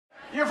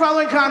Your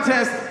following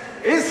contest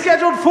is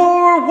scheduled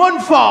for one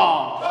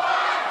fall.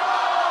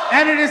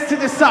 And it is to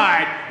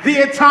decide the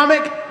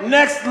Atomic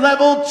Next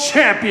Level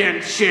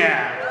Championship.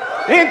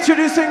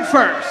 Introducing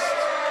first.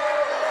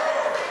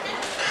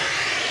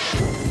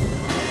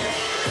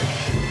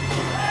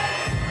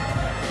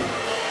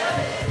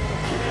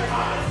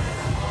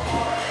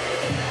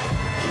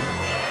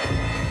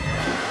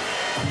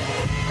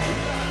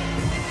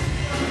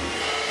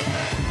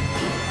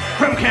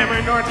 From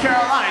Cameron, North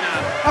Carolina,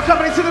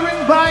 accompanied to the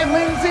ring by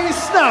Lindsay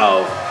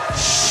Snow,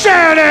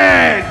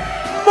 Shannon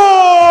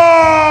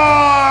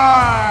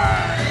Moore!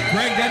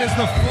 Greg, that is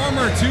the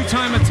former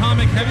two-time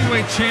Atomic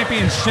Heavyweight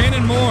Champion,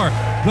 Shannon Moore,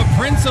 the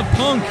Prince of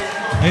Punk,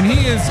 and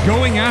he is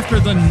going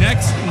after the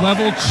Next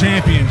Level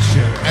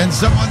Championship. And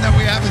someone that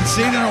we haven't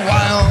seen in a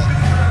while,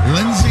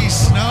 Lindsay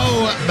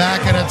Snow,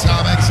 back at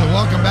Atomic, so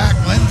welcome back,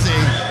 Lindsay.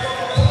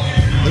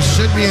 This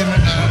should be a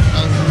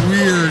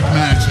weird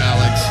match,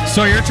 Alex.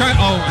 So you're trying,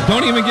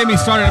 don't even get me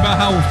started about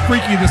how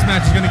freaky this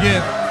match is going to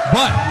get.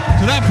 But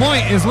to that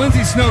point, is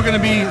Lindsay Snow going to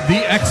be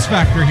the X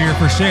Factor here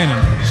for Shannon?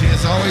 She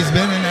has always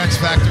been an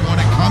X Factor when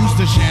it comes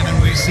to Shannon.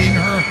 We've seen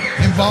her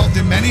involved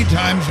in many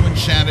times when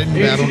Shannon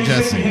battled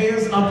Jesse.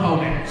 His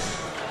opponent.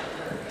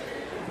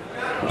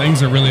 Things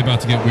are really about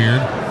to get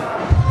weird.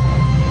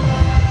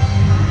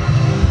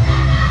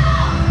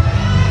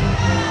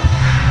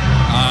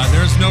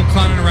 There's no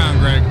clowning around,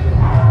 Greg.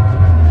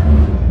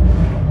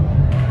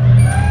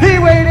 He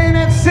weighed in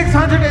at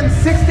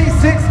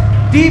 666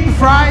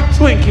 deep-fried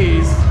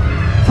Twinkies.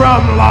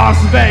 From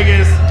Las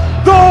Vegas,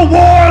 the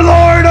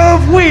Warlord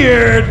of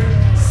Weird,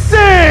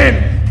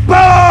 Sinn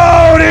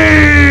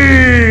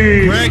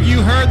Bodhi! Greg,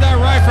 you heard that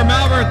right from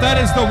Albert. That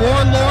is the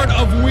Warlord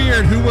of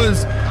Weird, who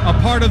was a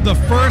part of the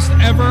first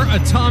ever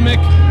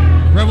Atomic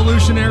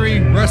Revolutionary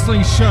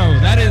Wrestling show.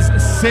 That is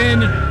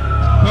Sinn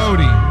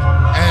Bodhi.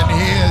 And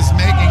he is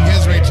making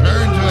his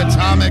return to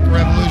Atomic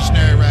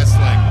Revolutionary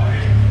Wrestling.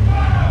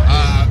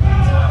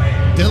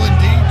 Dylyn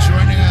D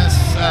joining us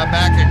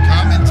back at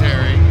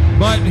commentary.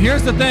 But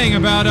here's the thing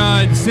about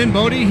Sinn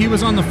Bodhi. He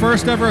was on the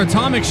first ever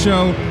Atomic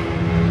show.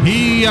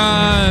 He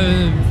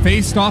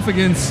faced off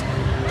against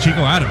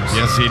Chico Adams.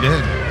 Yes, he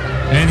did.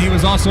 And he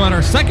was also at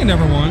our second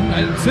ever one.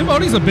 Sinn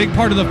Bodhi's a big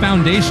part of the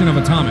foundation of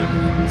Atomic.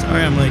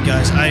 Sorry I'm late,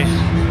 guys.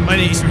 My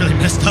knee's really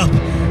messed up.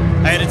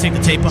 I had to take the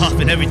tape off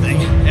and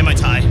everything, and my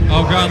tie.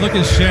 Oh, God, look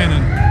at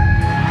Shannon.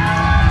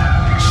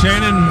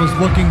 Shannon was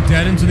looking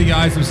dead into the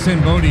eyes of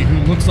Sinn Bodhi, who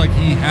looks like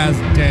he has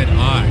dead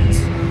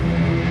eyes.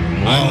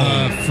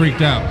 I'm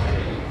freaked out.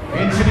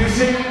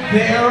 Introducing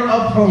their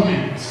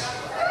opponent.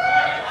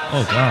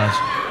 Oh, gosh.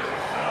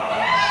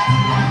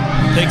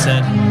 Pig's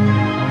head.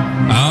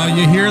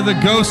 You hear the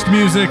ghost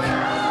music.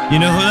 You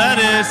know who that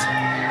is?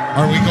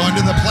 Are we going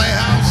to the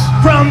Playhouse?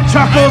 From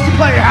Chuckles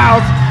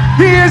Playhouse,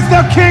 he is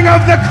the king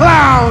of the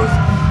clowns,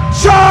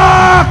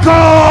 Chuckles!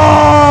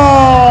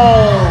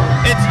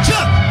 It's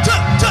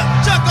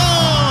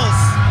Chuckles!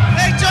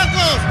 Hey,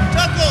 Chuckles!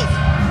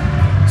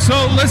 So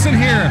listen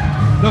here.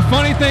 The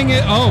funny thing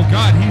is, oh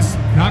God, he's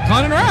not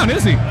clowning around,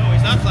 is he? No,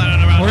 he's not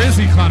clowning around. Or is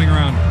he clowning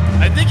around?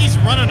 I think he's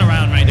running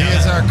around right now. He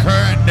is our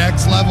current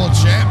Next Level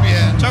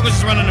Champion. Chuckles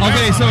is running around.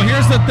 Okay, so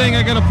here's the thing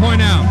I gotta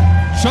point out.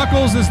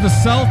 Chuckles is the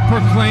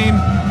self-proclaimed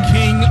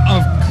king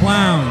of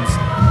clowns.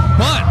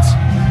 But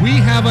we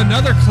have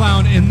another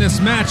clown in this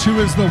match who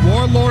is the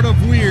Warlord of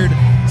Weird,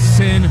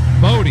 Sinn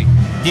Bodhi.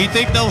 Do you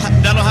think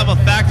that'll have a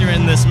factor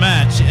in this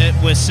match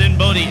with Sinn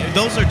Bodhi?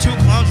 Those are two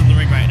clowns in the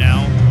ring right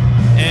now.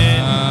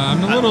 And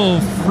I'm a little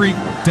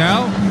freaked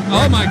out.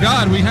 Oh my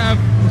God, we have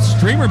a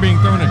streamer being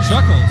thrown at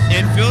Chuckles.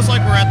 It feels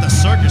like we're at the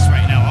circus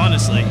right now,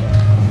 honestly.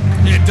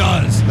 It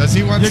does. Does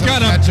he want some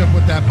catch up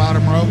with that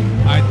bottom rope?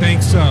 I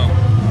think so.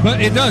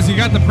 But it does. You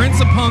got the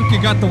Prince of Punk, you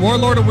got the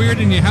Warlord of Weird,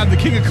 and you have the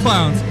King of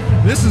Clowns.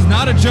 This is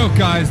not a joke,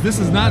 guys. This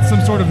is not some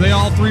sort of they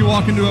all three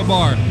walk into a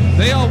bar.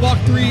 They all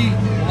three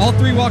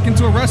walk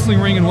into a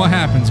wrestling ring, and what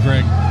happens,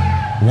 Greg?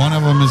 One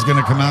of them is going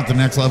to come out the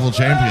Next Level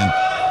Champion.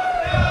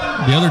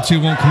 The other two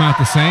won't come out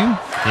the same?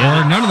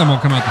 Yeah. Or none of them will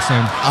come out the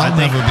same? I'll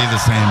never be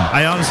the same.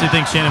 I honestly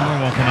think Shannon Moore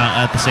won't come out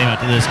at the same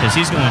after this because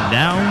he's going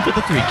down to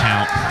the 3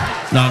 count.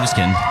 No, I'm just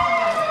kidding.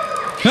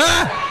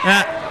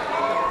 I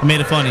made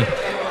it funny.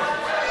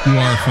 You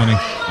are funny.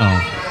 Oh,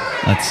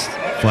 that's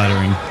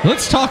flattering.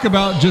 Let's talk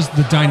about just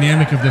the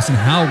dynamic of this and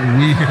how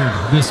weird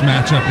this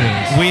matchup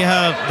is. We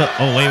have the...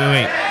 Oh,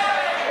 wait.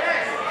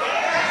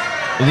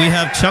 We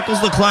have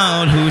Chuckles the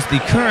Clown, who's the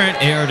current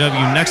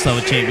ARW Next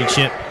Level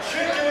Championship.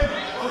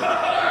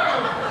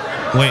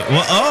 Wait,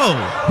 what? Oh!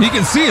 He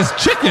can see his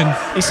chicken.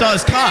 He saw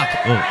his cock.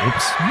 Oh,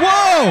 oops.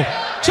 Whoa!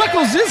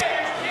 Chuckles is...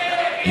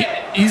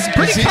 He's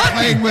pretty Is he cocky.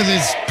 playing with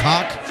his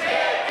cock?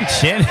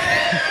 Shit.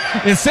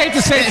 It's safe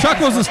to say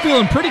Chuckles is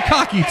feeling pretty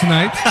cocky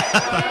tonight.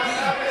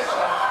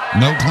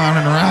 No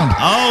clowning around.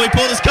 Oh, he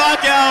pulled his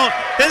cock out.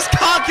 His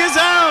cock is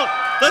out.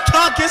 The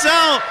cock is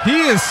out.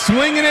 He is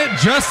swinging it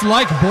just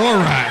like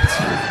Borat.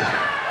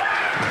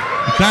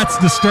 That's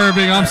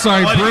disturbing. I'm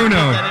sorry,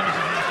 Bruno.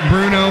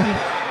 Bruno.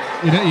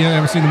 You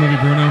ever seen the movie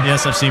Bruno?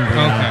 Yes, I've seen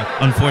Bruno. Okay.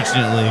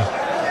 Unfortunately.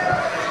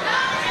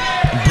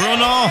 Bruno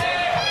no.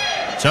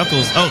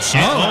 Chuckles.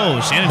 Shannon.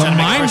 The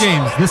mind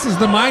games. This is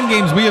the mind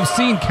games we have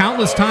seen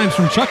countless times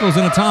from Chuckles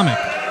in Atomic.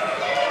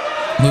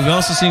 We've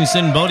also seen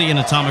Sinn Bodhi in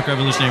Atomic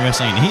Revolutionary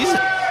Wrestling.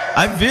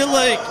 I feel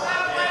like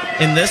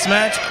in this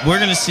match, we're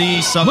going to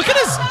see some... Look at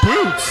his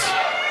boots.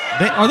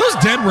 Are those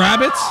dead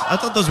rabbits? I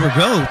thought those were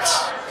goats.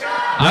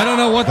 I don't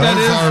know what that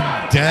is. Those are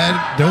dead.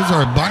 Those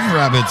are bunny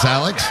rabbits,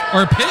 Alex.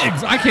 Or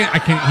pigs. I can't.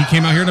 He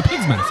came out here in a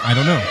pig's mask. I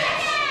don't know.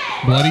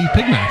 Bloody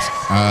pig mask.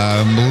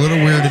 I'm a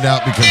little weirded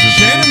out because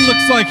Shannon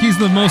looks like he's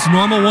the most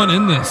normal one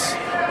in this.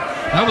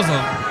 That was a...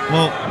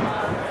 Well,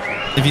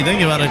 if you think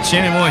about it,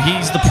 Shannon Moore,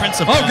 he's the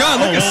prince of... Oh, God,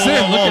 look at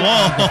Sinn. Look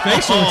at the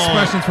facial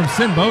expressions from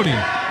Sinn Bodhi.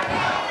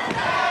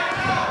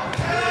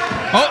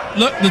 Oh,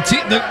 look,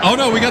 oh,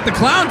 no, we got the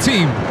clown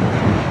team.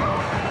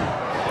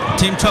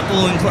 Team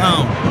Chuckle and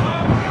Clown.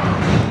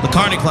 The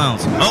Carney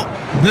Clowns. Oh.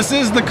 This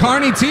is the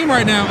Carney team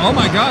right now. Oh,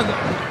 my God.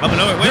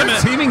 Wait a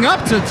minute. Teaming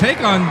up to take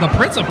on the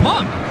Prince of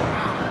Punk.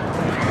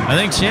 I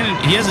think Shannon,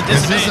 he has a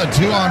disadvantage. Is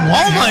this a 2-on-1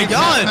 Oh, my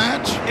God.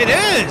 match? It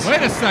is. Wait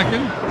a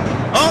second.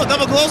 Oh,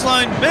 double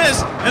clothesline.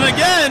 Miss. And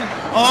again.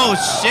 Oh,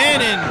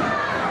 Shannon.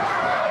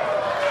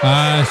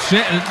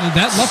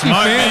 That lucky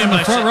fan in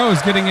the front row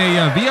is getting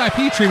a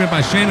VIP treatment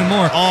by Shannon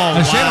Moore. Oh,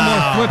 as Shannon Moore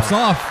flips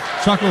off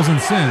Chuckles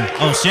and Sinn.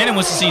 Oh, Shannon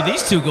wants to see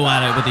these two go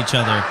at it with each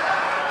other.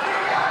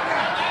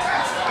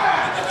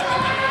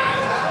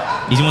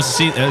 He wants to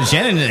see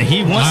Shannon.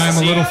 He wants. I'm to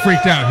see a little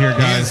freaked out here,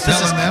 guys. He's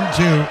telling them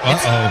to.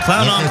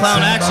 Clown on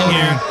clown action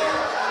here.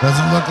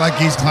 Doesn't look like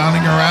he's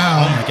clowning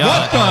around. Oh my God!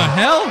 What the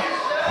hell?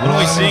 What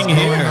are we seeing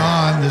here? Going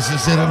on? This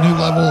is at a new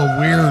level of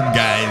weird,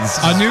 guys.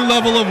 A new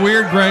level of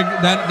weird, Greg.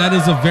 That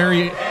is the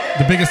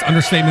biggest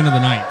understatement of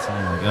the night. Oh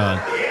my God!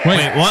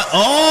 Wait, what?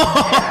 Oh!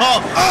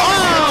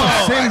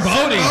 Sinn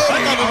Bodhi. I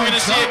thought we were going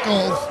to see it.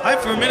 I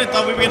for a minute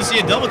thought we were going to see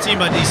a double team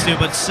by these two,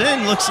 but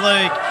Sinn looks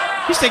like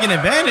he's taking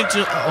advantage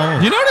of.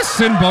 You notice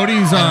Sinn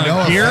Bodhi's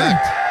gear?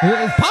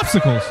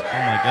 Popsicles. Oh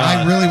my God!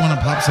 I really want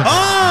a popsicle.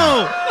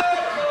 Oh!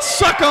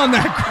 Suck on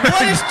that, Greg.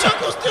 What is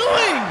Chuckles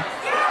doing?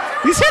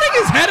 He's hitting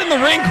his head in the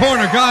ring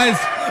corner, guys.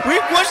 We've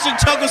questioned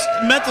Chuckles'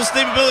 mental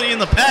stability in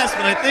the past,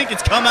 but I think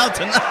it's come out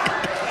tonight.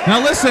 Now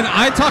listen,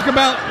 I talk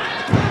about...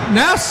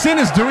 Now Sinn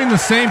is doing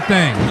the same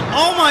thing.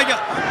 Oh my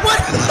God.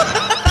 What?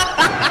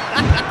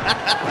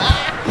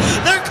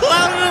 They're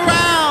clowning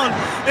around.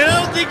 And I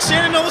don't think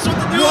Shannon knows what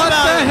to do about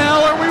it. What the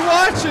hell are we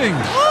watching?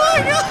 Oh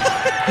my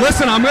God.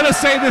 Listen, I'm going to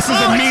say this is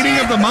a meeting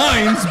of the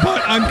minds,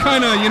 but I'm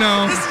kind of,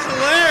 This is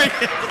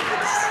hilarious.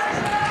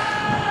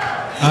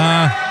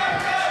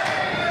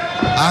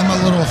 I'm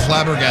a little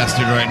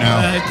flabbergasted right now.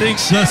 I think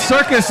so. The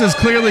circus has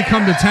clearly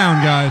come to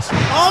town, guys.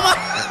 Oh my.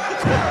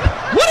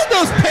 What did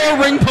those poor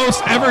ring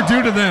posts ever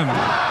do to them?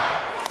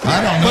 I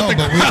don't know, But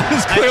the crowd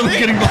is clearly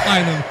getting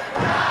behind them.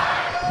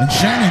 And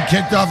Shannon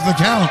kicked off the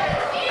count.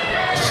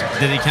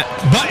 Did he count?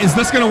 But is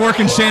this going to work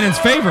in Shannon's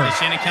favor? Did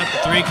Shannon count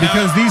the 3 count?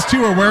 Because these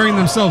two are wearing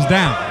themselves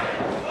down.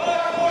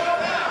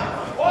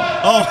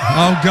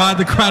 Oh God,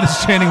 the crowd is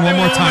chanting one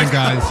more time,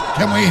 guys.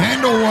 Can we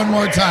handle one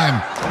more time?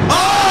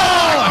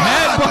 Oh,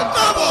 headbutt.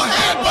 Double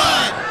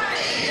headbutt.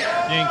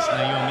 Jinx,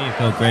 now you and me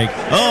go, Gregg.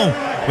 Oh,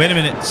 wait a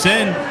minute.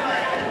 Sinn.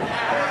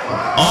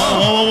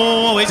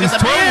 Oh, he's got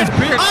the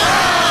beard.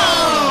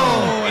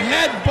 Oh,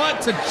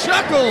 headbutt to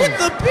Chuckles. With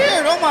the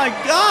beard. Oh my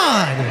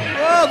God.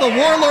 Oh, the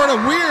Warlord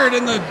of Weird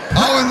and the...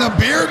 Oh, and the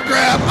beard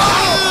grab.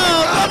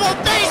 Double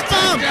face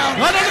bump.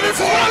 Oh, no, this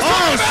is what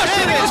I was talking about.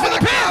 Shannon Goes for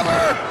the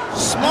cover.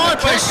 Smart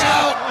by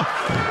out.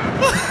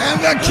 And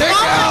the kick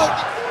out.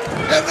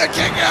 And the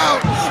kick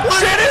out.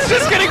 Shannon's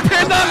just getting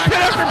pinned on pin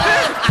after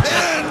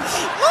pin.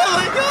 Oh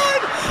my God.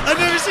 I've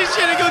never seen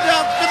Shannon go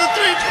down for the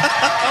 3 count.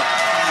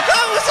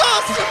 That was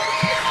awesome.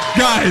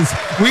 Guys,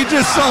 we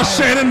just saw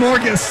Shannon Moore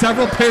get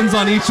several pins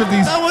on each of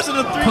these That wasn't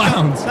a 3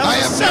 clowns. count.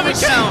 That was a 7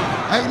 count.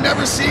 I've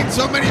never seen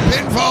so many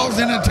pinfalls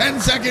in a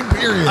 10-second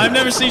period. I've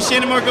never seen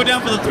Shannon Moore go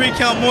down for the 3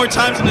 count more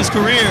times in his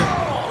career.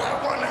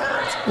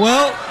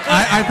 Well,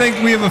 I think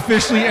we have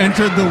officially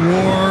entered the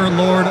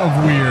Warlord of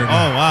Weird.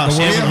 Oh, wow. We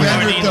Shannon have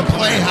Moore entered the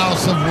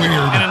playhouse of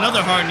weird. And another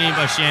hard knee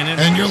by Shannon.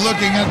 And you're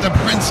looking at the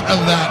prince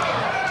of that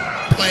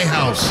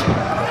playhouse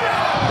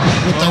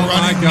with the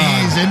running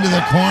knees into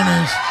the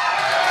corners.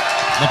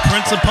 The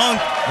Prince of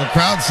Punk. The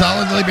crowd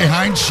solidly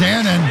behind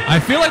Shannon. I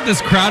feel like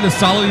this crowd is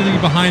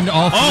solidly behind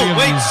all three of Oh,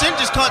 wait. these. Sinn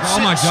just caught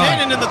Oh, my God.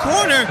 Shannon in the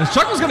corner. Is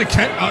Chuckles going to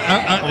catch...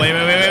 Wait.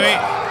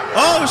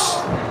 Oh,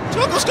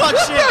 Chuckles caught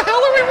What Shannon. the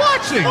hell are we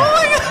watching? Oh,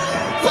 my God.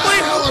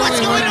 Wait, what's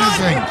going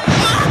on?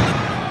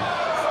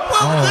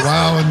 Oh,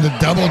 wow. And the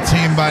double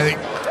team by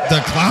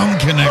the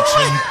clown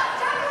connection.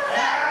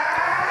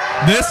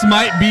 This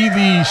might be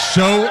the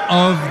show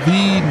of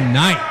the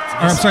night.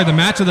 Or, I'm sorry, the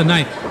match of the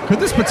night. Could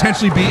this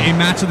potentially be a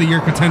match of the year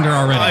contender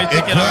already? I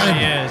think it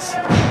already is.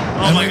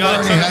 Oh, my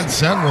God. We've already had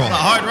several. The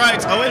hard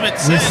rights. Oh, wait a minute.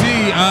 We Sinn.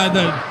 see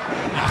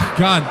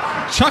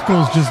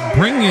Chuckles just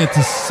bringing it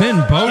to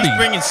Sinn Bodhi. He's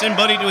bringing Sinn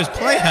Bodhi to his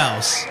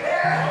playhouse.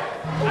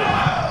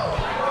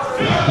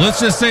 Let's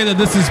just say that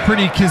this is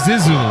pretty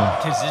Kizizu.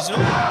 Kazizzle.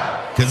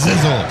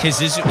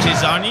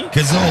 Kizarni?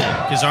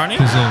 Kazol. Kizarni?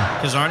 Kizzle.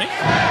 Kizarni?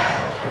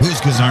 Who Who's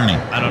Kazarni?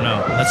 I don't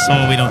know. That's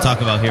someone we don't talk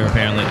about here,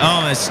 apparently.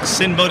 Oh, as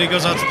Sinn Bodhi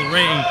goes out to the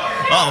ring.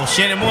 Oh,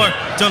 Shannon Moore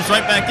jumps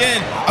right back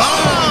in.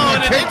 Oh,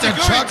 and kick to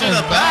Chuckles to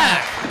the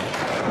back.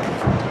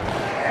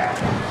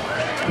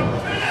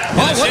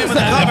 Oh, what is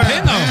that? A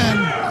pin,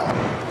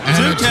 though.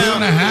 And a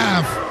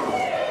 2.5.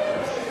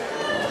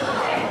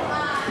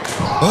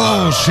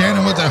 Oh,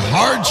 Shannon with a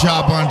hard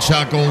chop on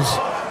Chuckles.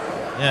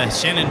 Yeah,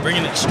 Shannon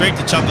bringing it straight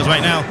to Chuckles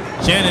right now.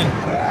 Shannon.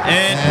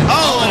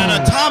 And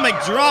an atomic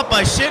drop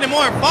by Shannon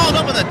Moore, followed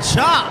up with a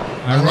chop.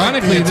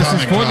 Ironically, this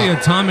is for the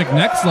Atomic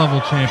Next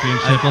Level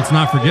Championship. Let's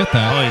not forget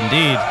that. Oh,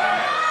 indeed.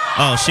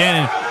 Oh,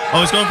 Shannon.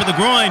 Oh, he's going for the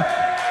groin.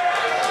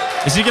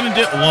 Is he going to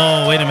do...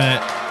 Whoa, wait a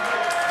minute.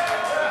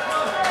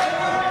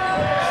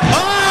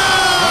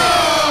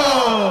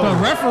 The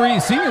referee,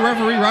 senior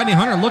referee Rodney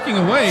Hunter looking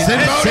away. Sinn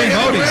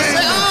Bodhi.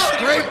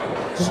 Great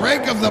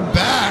Break of the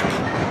back.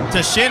 To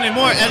Shannon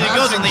Moore as it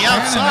goes on the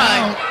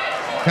outside.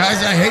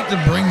 Guys, I hate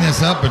to bring this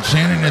up, but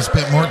Shannon has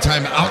spent more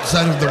time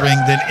outside of the ring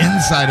than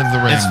inside of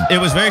the ring. It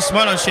was very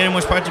smart on Shannon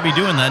Moore's part to be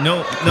doing that.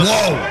 No.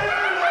 Whoa.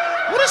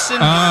 What is Sinn?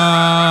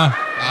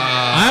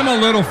 I'm a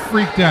little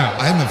freaked out.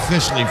 I'm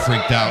officially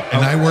freaked out,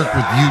 and I work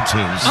with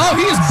YouTubes. Oh,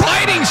 he is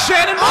biting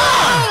Shannon Moore.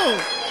 Oh!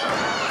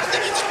 I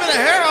think he just bit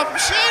a hair off of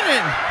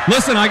Shannon.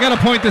 Listen, I got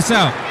to point this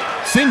out.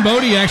 Sinn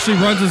Bodhi actually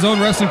runs his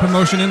own wrestling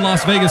promotion in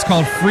Las Vegas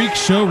called Freak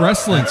Show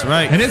Wrestling. That's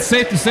right. And it's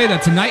safe to say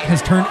that tonight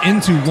has turned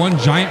into one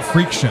giant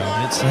freak show.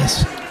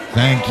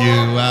 Thank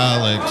you,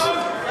 Alex.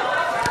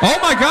 Oh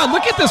my God,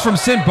 look at this from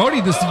Sinn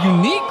Bodhi. This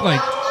unique,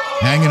 like...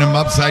 Hanging him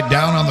upside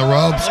down on the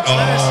ropes.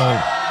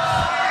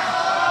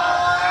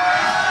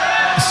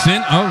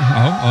 Sinn,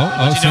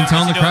 Sinn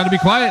telling the crowd to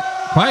be quiet.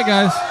 Quiet,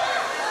 guys.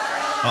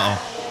 Uh-oh.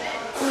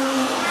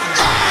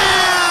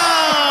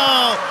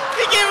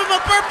 He gave him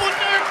a purple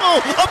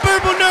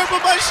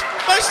nurple by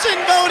Sinn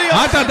Bodhi.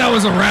 I thought that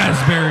was a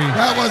raspberry.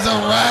 That was a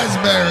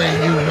raspberry,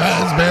 you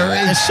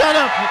raspberry. Shut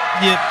up,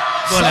 you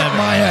whatever. Suck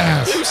my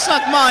ass. You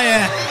suck my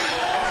ass.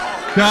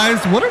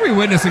 Guys, what are we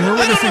witnessing? We're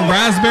witnessing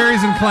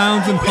raspberries and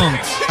clowns and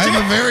punks. I'm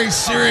a very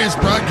serious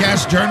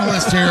broadcast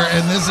journalist here,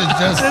 and this is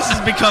just... This has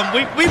become...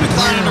 We've been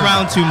clowning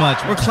around too much.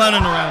 We're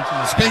clowning around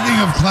too much. Speaking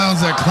of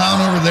clowns, that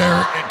clown over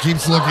there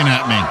keeps looking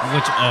at me.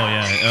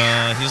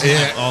 He's looking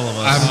at all of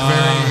us. I'm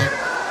very...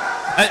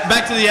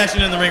 Back to the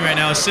action in the ring right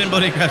now. Sinn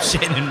Bodhi grabs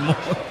Shannon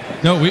Moore.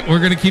 No, we're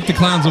going to keep the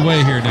clowns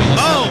away here now.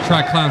 Let's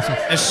try clowns.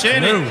 As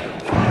Shannon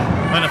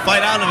trying to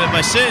fight out of it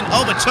by Sinn.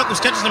 Oh, but Chuckles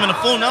catches him in a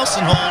full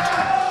Nelson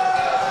hold.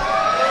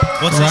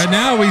 Right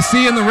now, we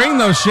see in the ring,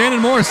 though,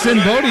 Shannon Moore, Sinn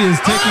Bodhi is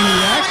taking the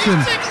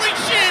action. He's tickling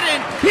Shannon.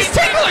 He's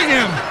tickling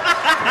him.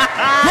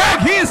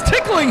 Gregg, he is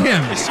tickling him.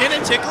 Is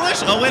Shannon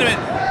ticklish? Oh, wait a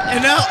minute.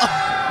 And now,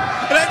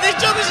 and I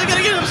think Chuckles is going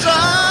to get him. It's a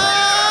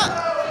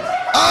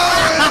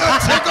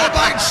tickle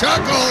by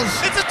Chuckles.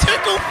 It's a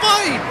tickle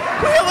fight.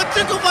 We have a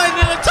tickle fight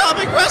in an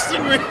Atomic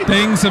Wrestling ring.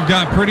 Things have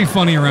got pretty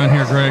funny around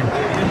here, Gregg.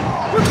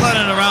 We're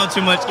clowning around too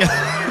much.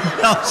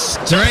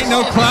 There ain't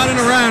no clowning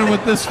around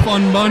with this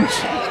fun bunch.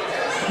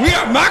 We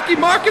are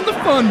marking the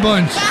fun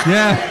bunch.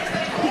 Yeah.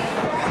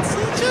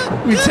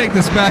 We take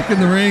this back in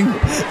the ring.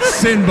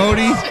 Sinn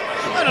Bodhi,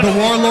 the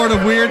Warlord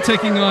of Weird,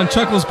 taking on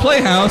Chuckles'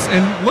 Playhouse,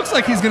 and looks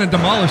like he's going to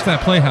demolish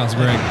that Playhouse,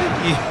 Gregg.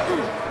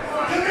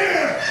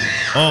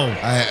 Oh,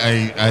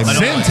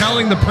 Sinn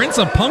telling the Prince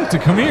of Punk to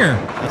come here.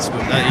 That's you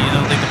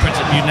don't think the Prince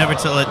of, you never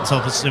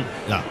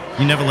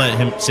you never let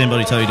him Sinn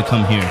Bodhi tell you to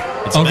come here.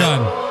 It's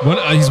God,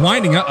 what? He's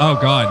winding up. Oh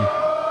God.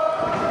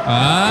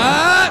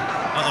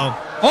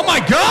 Oh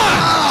my God!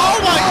 Oh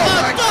my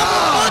God!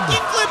 Double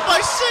monkey flip by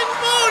Sinn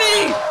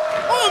Bodhi!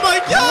 Oh my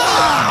God!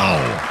 Wow!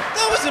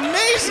 That was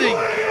amazing.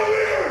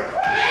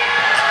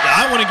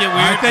 I want to get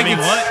weird. I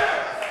mean, what?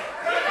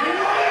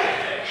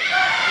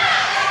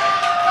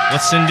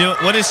 What's Sinn do?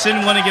 What does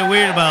Sinn want to get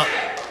weird about?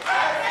 He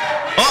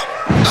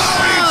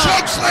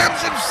choke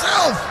slams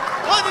himself.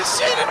 What is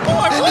Shannon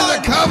Moore? Into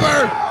the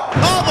cover.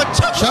 Oh, but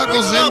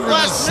Chuckles in for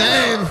the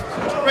save.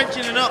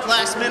 Wrenching it up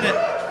last minute.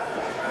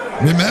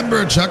 Remember,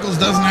 Chuckles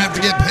doesn't have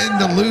to get pinned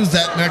to lose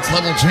that next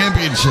level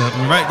championship.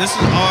 Right. This is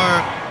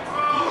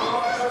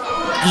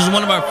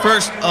one of our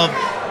first of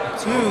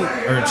two,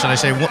 or should I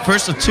say,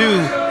 first of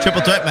two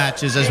triple threat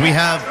matches, as we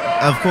have,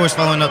 of course,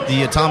 following up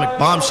the Atomic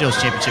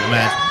Bombshells Championship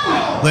match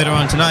later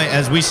on tonight,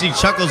 as we see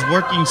Chuckles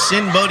working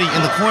Sinn Bodhi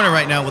in the corner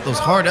right now with those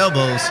hard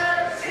elbows.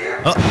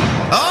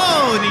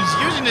 Oh, and he's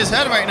using his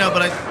head right now,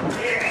 but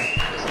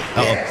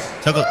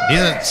Chuckles, he's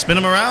gonna spin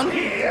him around.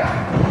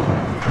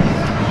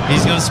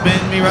 He's gonna spin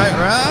me right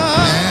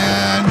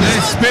round. And they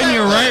spin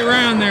you right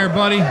round there,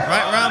 buddy.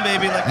 Right round,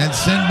 baby. And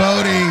Sinn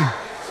Bodhi.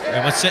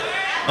 What's it?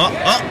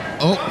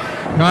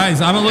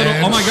 Guys, I'm a little.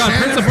 And oh my God,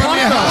 Prince of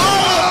Punk.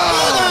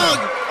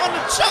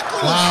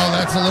 Chuckles. Wow,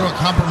 that's a little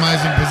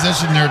compromising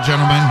position there,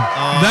 gentlemen.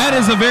 That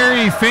is a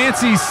very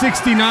fancy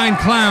 69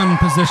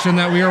 clown position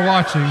that we are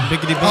watching.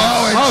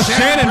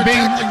 Shannon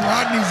protecting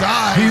Rodney's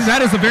eyes. That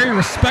is a very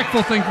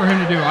respectful thing for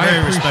him to do.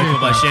 Very respectful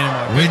by Shannon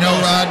Moore. We know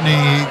Rodney,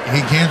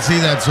 he can't see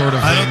that sort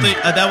of thing. I don't think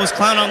that was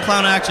clown on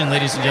clown action,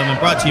 ladies and gentlemen.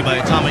 Brought to you by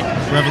Atomic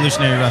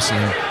Revolutionary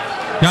Wrestling.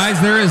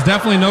 Guys, there is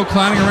definitely no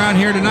clowning around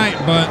here tonight,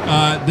 but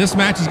this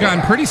match has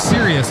gotten pretty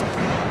serious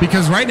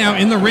because right now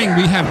in the ring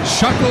we have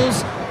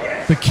Chuckles,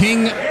 the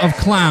King of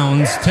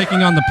Clowns,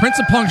 taking on the Prince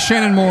of Punk,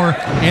 Shannon Moore,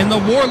 and the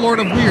Warlord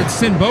of Weird,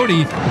 Sinn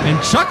Bodhi, and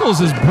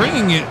Chuckles is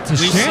bringing it to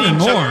Shannon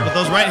Moore. With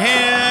those right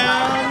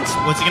hands,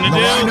 what's he going to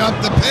do? Wind up,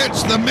 the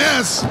pitch, the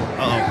miss.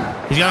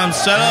 Uh-oh. He's got him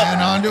set up.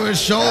 And onto his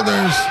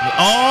shoulders.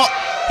 Oh,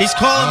 he's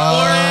calling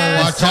for it.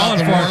 Watch out,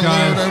 the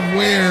Warlord of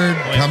Weird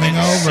coming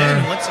over.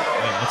 What's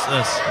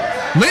this?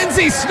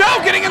 Lindsay Snow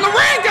getting in the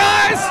ring,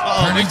 guys!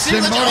 Turning Sinn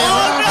Bodhi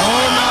around.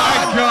 Oh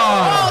my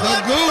God! The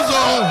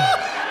Goozle.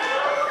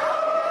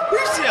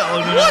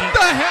 What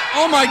the heck?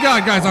 Oh my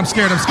God, guys, I'm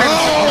scared. Oh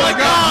my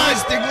God!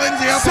 Hoisting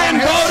Lindsay up on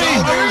his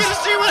shoulders.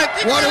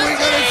 What are we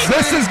gonna see?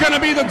 This is gonna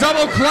be the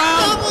double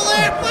clown. Double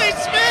airplane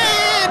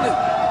spin!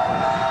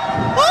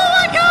 Oh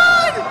my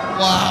God!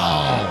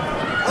 Wow!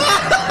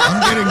 I'm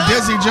getting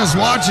dizzy just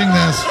watching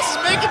this. This is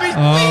making me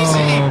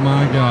dizzy. Oh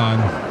my God!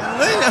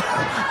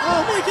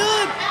 Oh my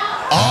God!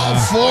 All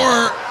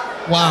four.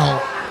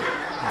 Wow!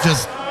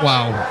 Just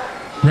wow.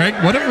 Greg,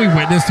 what have we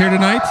witnessed here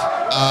tonight?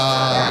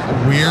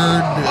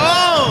 Weird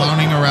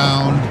clowning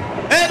around.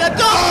 And a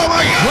double! Oh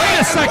my God! Wait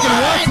a second,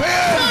 what?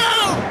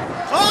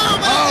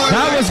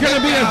 That was going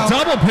to be a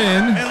double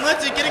pin. And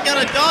Lindsay getting out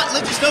of dodge.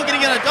 Lindsay still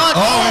getting out of dodge.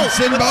 Oh, and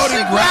Sinn Bodhi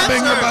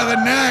grabbing her by the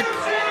neck.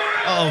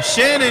 Oh,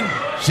 Shannon.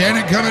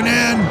 Shannon coming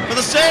in. For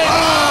the save.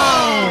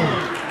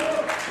 Oh!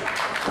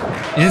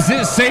 Is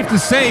it safe to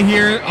say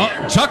here,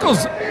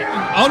 Chuckles,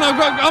 oh no,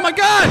 oh my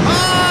God!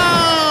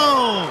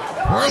 Oh!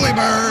 Whirly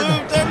bird.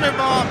 Boom,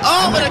 thunderbomb.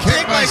 Oh, but a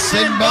kick by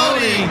Sinn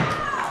Bodhi.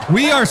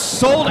 We are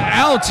sold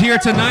out here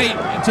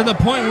tonight to the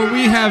point where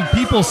we have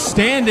people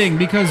standing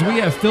because we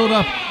have filled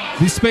up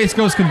the Space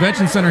Coast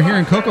Convention Center here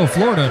in Cocoa,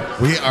 Florida.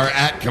 We are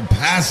at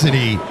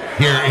capacity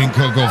here in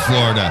Cocoa,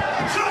 Florida.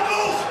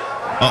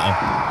 Uh-oh.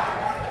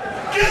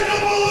 Get the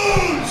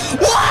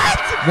balloons! What?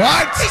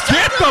 What?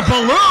 Get the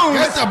balloons!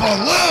 Get the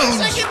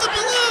balloons! Get the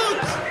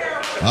balloons!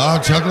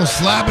 Oh, Chuckles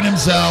slapping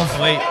himself.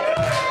 Wait.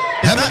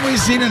 Haven't we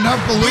seen enough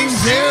balloons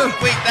here?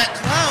 Wait, that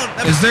clown.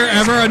 Is there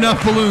ever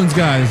enough balloons,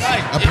 guys?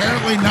 Guys,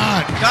 Apparently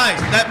not. Guys,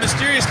 that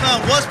mysterious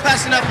clown was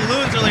passing out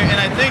balloons earlier, and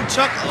I think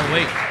Chuck. Oh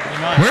wait,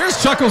 Where's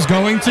Chuckles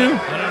going to?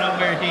 I don't know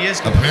where he is.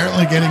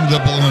 Apparently getting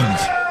the balloons.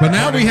 But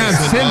now we have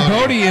Sinn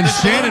Bodhi and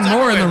Shannon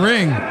Moore in the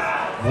ring.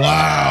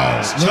 Wow.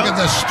 Look at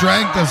the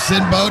strength of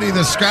Sinn Bodhi.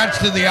 The scratch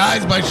to the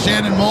eyes by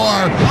Shannon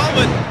Moore. Oh,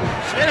 but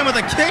Shannon with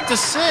a kick to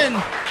Sinn.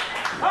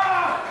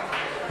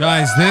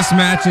 Guys, this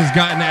match has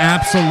gotten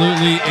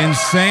absolutely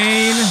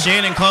insane.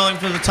 Shannon calling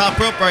for the top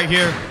rope right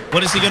here.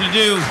 What is he going to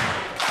do?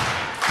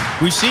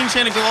 We've seen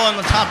Shannon go on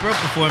the top rope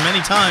before many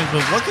times,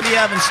 but what could he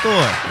have in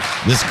store?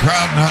 This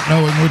crowd not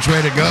knowing which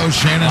way to go.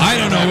 Shannon. I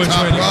don't know which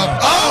way to go.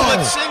 Oh, but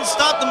Sinn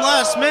stopped him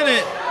last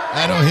minute.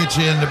 That'll hit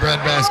you in the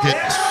breadbasket.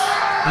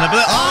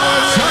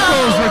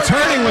 Chuckles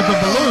returning with the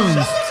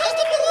balloons.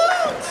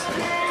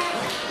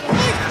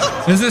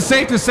 Is it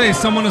safe to say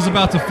someone is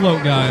about to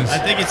float, guys? I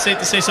think it's safe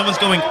to say someone's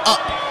going up.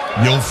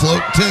 You'll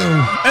float too.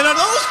 And are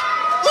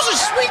those are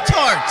sweet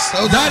tarts.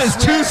 That is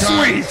too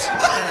sweet.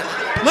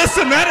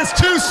 Listen, that is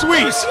too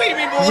sweet. Sweet,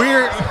 me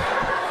boy.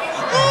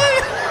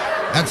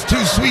 That's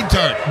too sweet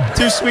tart.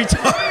 Too sweet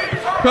tart.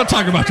 Don't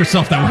talk about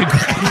yourself that way,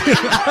 Greg.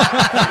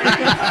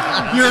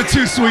 You're a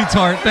too sweet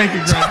tart. Thank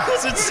you, Greg.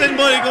 It's Sinn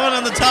Bodhi going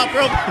on the top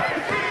rope.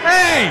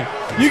 Hey,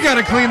 you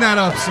got to clean that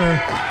up, sir.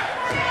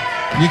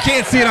 You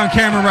can't see it on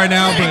camera right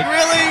now, but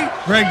really?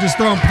 Greg just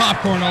throwing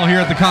popcorn all here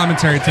at the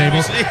commentary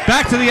table.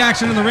 Back to the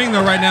action in the ring,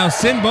 though, right now.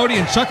 Sinn Bodhi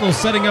and Chuckles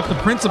setting up the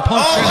Prince of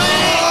Punk.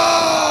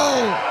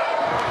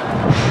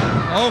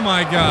 Oh,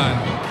 my God.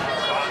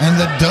 And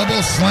the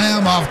double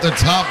slam off the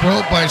top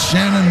rope by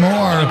Shannon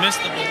Moore. I missed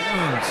the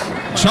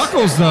balloons.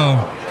 Chuckles, though,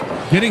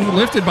 getting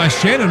lifted by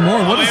Shannon Moore.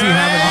 What does he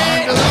have in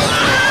mind? Oh,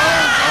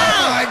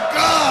 my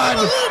God.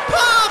 Balloon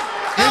pop.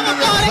 Into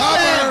the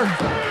cover.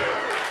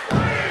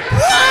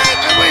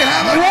 And we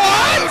have a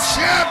new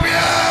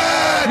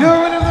champion! Your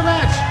winner of the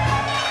match.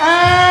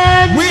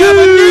 And We have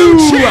a new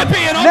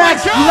champion! Oh my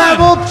next God!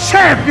 level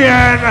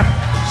champion,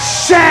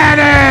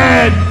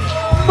 Shannon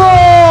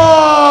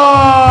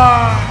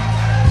Moore!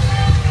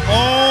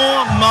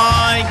 Oh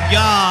my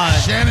God.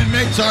 Shannon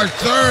makes our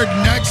third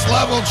next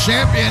level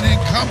champion in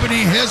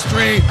company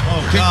history.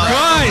 Oh, God.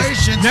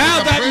 Congratulations Guys,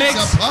 to the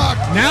Prince of Punk.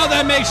 now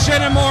that makes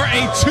Shannon Moore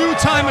a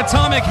two-time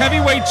Atomic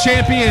Heavyweight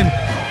Champion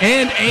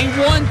and a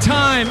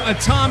one-time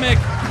Atomic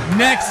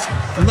Next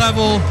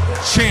Level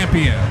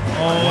Champion.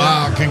 Oh,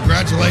 Wow,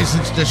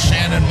 congratulations to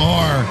Shannon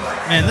Moore.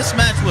 man, this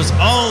match was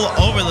all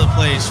over the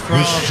place. Who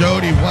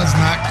showed he was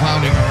not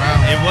clowning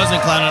around. It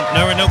wasn't clowning.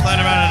 There were no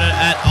clowning around it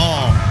at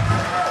all.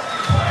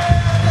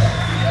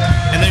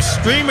 And there's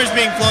streamers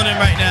being flown in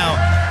right now,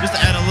 just to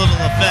add a little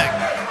effect.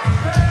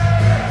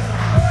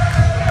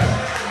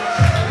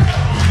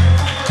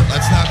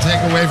 Let's not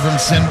take away from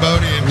Sinn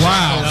Bodhi and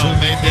Wow. Chuckles, who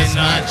made this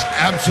cannot. match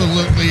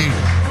absolutely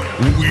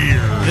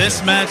weird.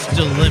 This match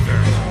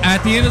delivered.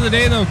 At the end of the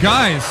day, though,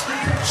 guys,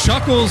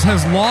 Chuckles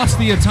has lost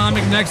the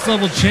Atomic Next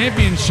Level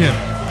Championship.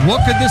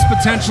 What could this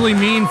potentially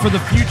mean for the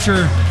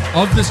future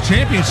of this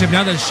championship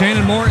now that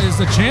Shannon Moore is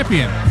the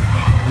champion?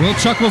 Will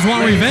Chuckles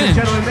want revenge?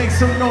 Ladies and gentlemen, make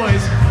some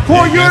noise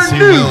for your Yes, he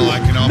new will. I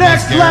can almost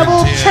next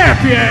level guarantee it.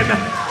 champion,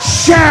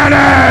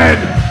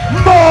 Shannon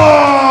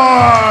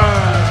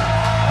Moore!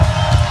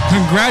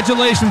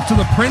 Congratulations to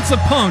the Prince of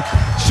Punk,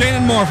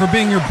 Shannon Moore, for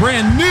being your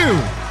brand new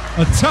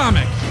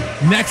Atomic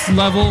Next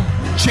Level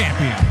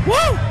champion.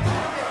 Woo!